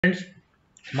Friends,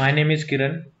 my name is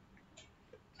Kiran,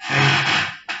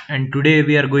 and today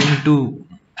we are going to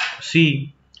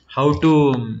see how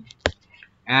to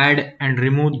add and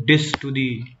remove disk to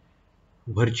the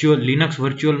virtual Linux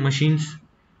virtual machines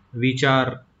which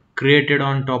are created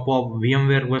on top of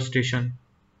VMware Workstation.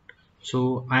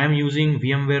 So I am using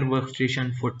VMware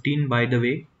Workstation 14 by the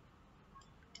way.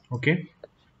 Okay,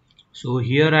 so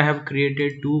here I have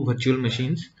created two virtual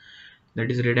machines, that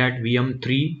is Red Hat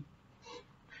VM3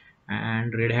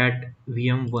 and Red Hat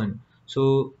VM1.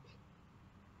 So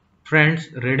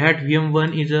friends, Red Hat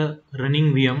VM1 is a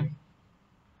running VM.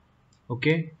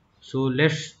 Okay, so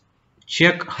let's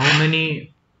check how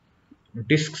many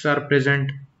disks are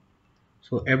present.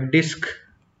 So fdisk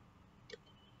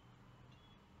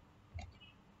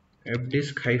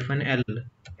hyphen l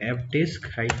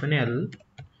fdisk hyphen l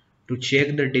to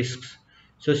check the disks.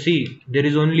 So see, there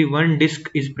is only one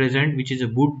disk is present, which is a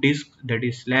boot disk, that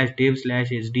is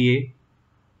 /dev/sda,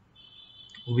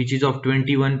 which is of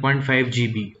 21.5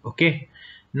 GB. Okay,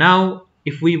 now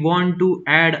if we want to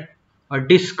add a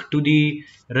disk to the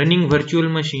running virtual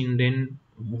machine, then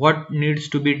what needs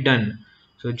to be done?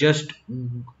 So just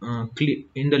click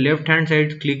in the left hand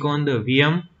side, click on the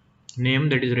VM name,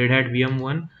 that is Red Hat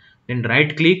VM1, then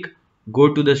right click,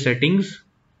 go to the settings.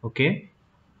 Okay,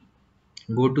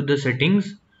 go to the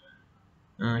settings.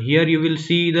 Here you will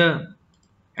see the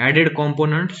added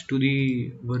components to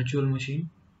the virtual machine.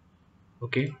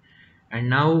 Okay, and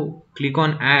now click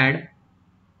on add.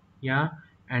 Yeah,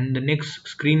 and the next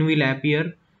screen will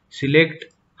appear. Select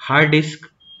hard disk.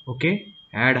 Okay,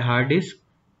 add hard disk,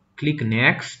 click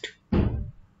next.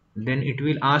 Then it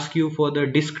will ask you for the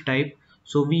disk type.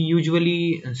 So we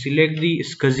usually select the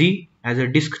SCSI as a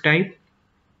disk type,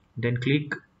 then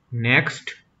click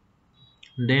next.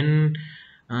 Then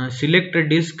select a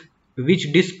disk,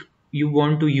 which disk you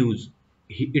want to use.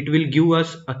 It will give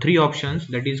us three options,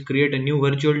 that is create a new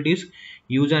virtual disk,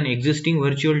 use an existing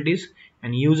virtual disk,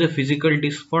 and use a physical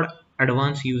disk for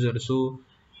advanced user. So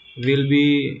we'll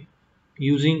be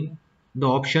using the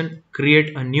option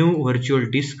create a new virtual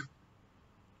disk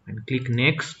and click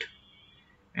next.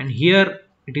 And here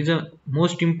it is a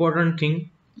most important thing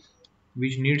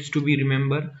which needs to be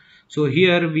remembered. So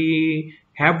here we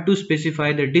have to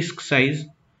specify the disk size.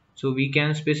 So we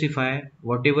can specify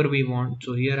whatever we want.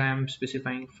 So here I am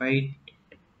specifying 5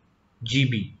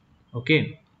 GB.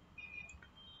 Okay,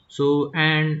 so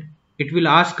and it will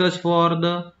ask us for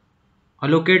the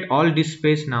allocate all disk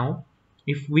space now.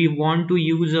 If we want to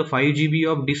use a 5 GB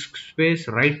of disk space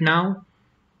right now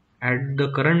at the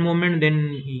current moment,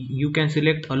 then you can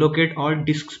select allocate all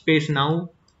disk space now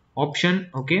option.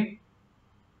 Okay,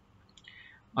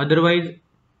 otherwise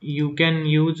you can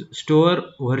use store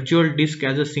virtual disk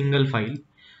as a single file.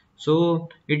 So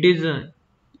it is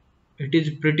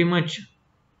pretty much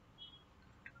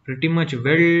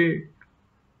well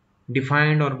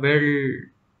defined, or well,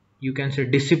 you can say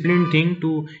disciplined thing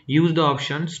to use the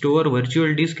option store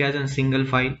virtual disk as a single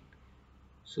file.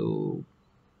 So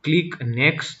click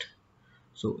next.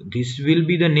 So this will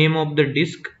be the name of the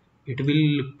disk. It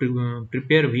will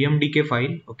prepare vmdk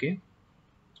file. Okay,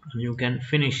 you can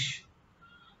finish.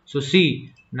 So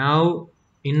see, now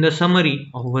in the summary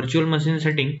of virtual machine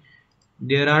setting,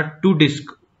 there are two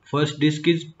disks. First disk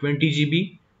is 20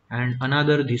 GB and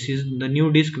another, this is the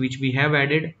new disk which we have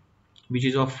added, which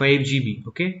is of 5 GB.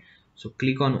 Okay, so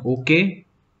click on OK.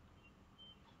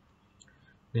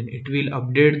 Then it will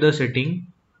update the setting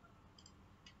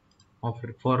of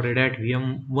for Red Hat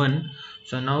VM1.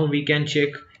 So now we can check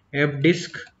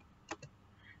fdisk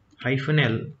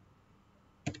 -l.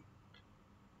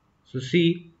 So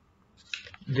see,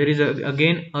 there is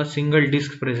again a single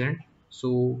disk present.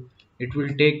 So it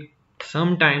will take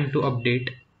some time to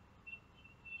update.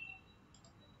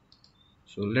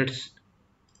 So let's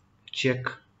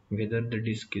check whether the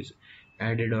disk is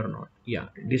added or not. Yeah,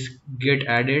 disk get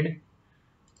added,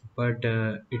 but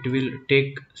it will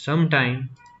take some time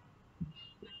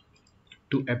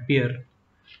to appear.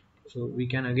 So we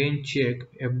can again check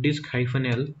fdisk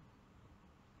 -l.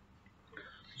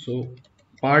 So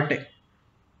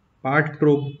part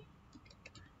probe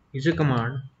is a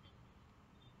command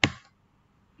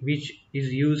which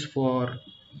is used for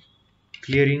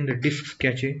clearing the disk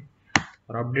cache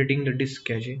or updating the disk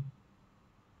cache.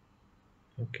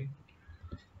 Okay,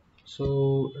 so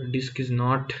disk is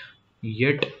not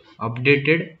yet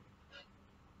updated.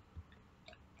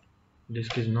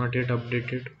 Disk is not yet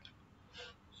updated,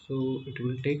 so it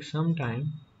will take some time.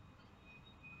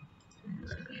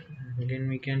 Again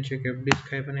we can check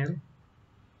fdisk -l.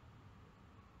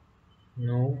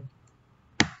 No,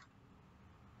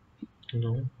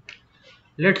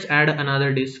 let's add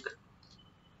another disk.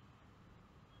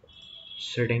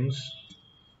 settings,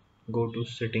 go to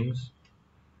settings,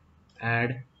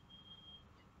 add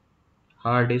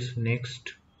hard disk,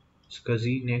 next,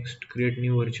 SCSI, next, create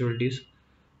new virtual disk,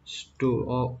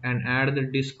 store, and add the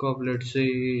disk of let's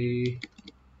say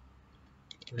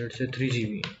 3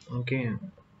 GB. Okay.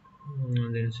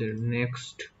 Then say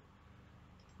next,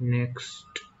 next,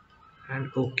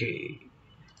 and okay.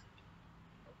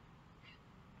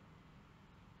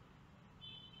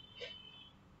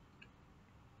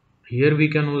 Here we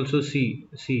can also see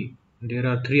there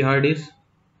are three hard disks.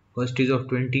 First is of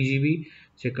 20 GB,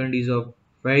 second is of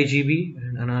 5 GB,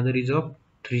 and another is of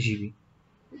 3 GB.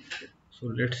 So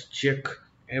let's check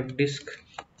fdisk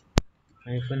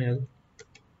 -l.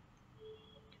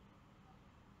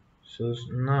 So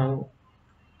now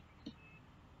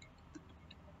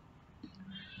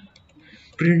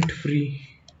print free,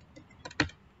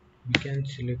 we can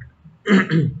select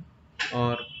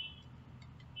or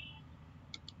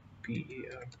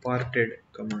parted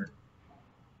command,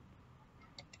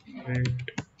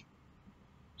 print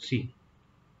C.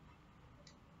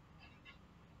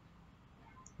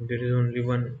 There is only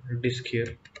one disk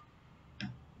here.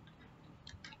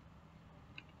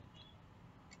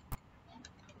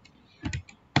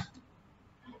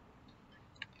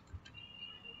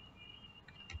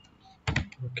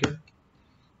 Okay.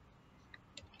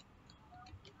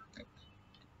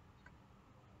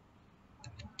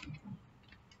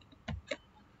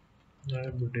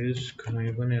 Disk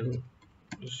 -l.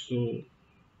 So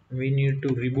we need to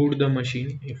reboot the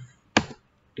machine if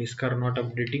disk are not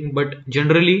updating, but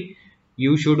generally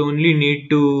you should only need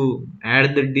to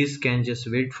add the disk and just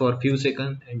wait for a few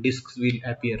seconds and disks will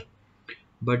appear.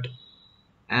 But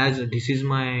as this is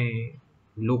my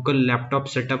local laptop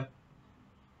setup,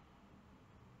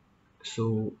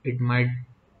 so it might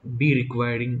be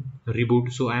requiring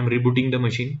reboot, so I am rebooting the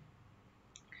machine,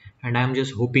 and I am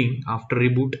just hoping after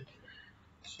reboot.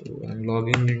 So I'm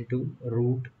logging into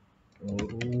root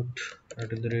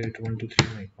 @123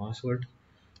 my password.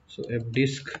 So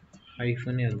fdisk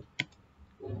 -l.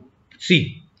 See,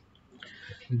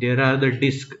 there are the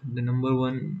disk, the number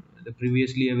one, the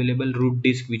previously available root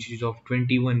disk, which is of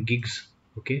 21 gigs.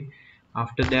 Okay,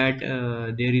 after that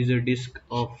there is a disk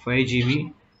of 5 GB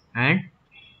and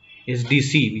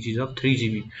SDC, which is of 3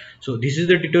 GB. So this is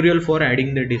the tutorial for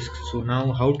adding the disk. So now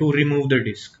how to remove the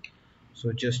disk. So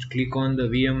just click on the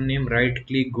VM name, right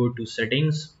click, go to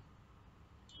settings.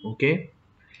 Okay,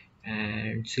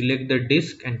 and select the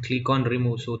disk and click on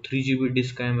remove. So 3 GB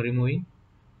disk I am removing,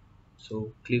 so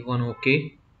click on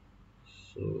OK.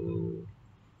 So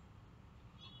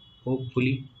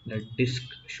hopefully that disk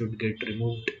should get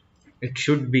removed. It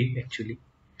should be actually.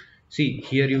 See,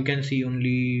 here you can see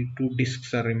only two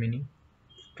disks are remaining,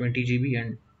 20 GB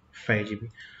and 5 GB.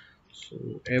 So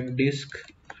fdisk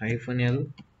 -l,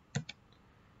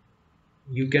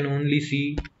 you can only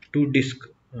see two disks,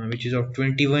 which is of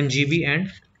 21 GB and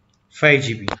 5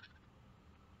 GB.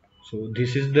 So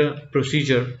this is the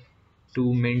procedure to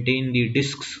maintain the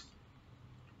disks.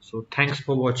 So thanks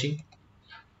for watching.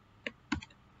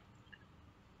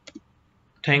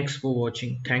 Thank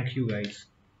you guys.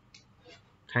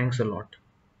 Thanks a lot.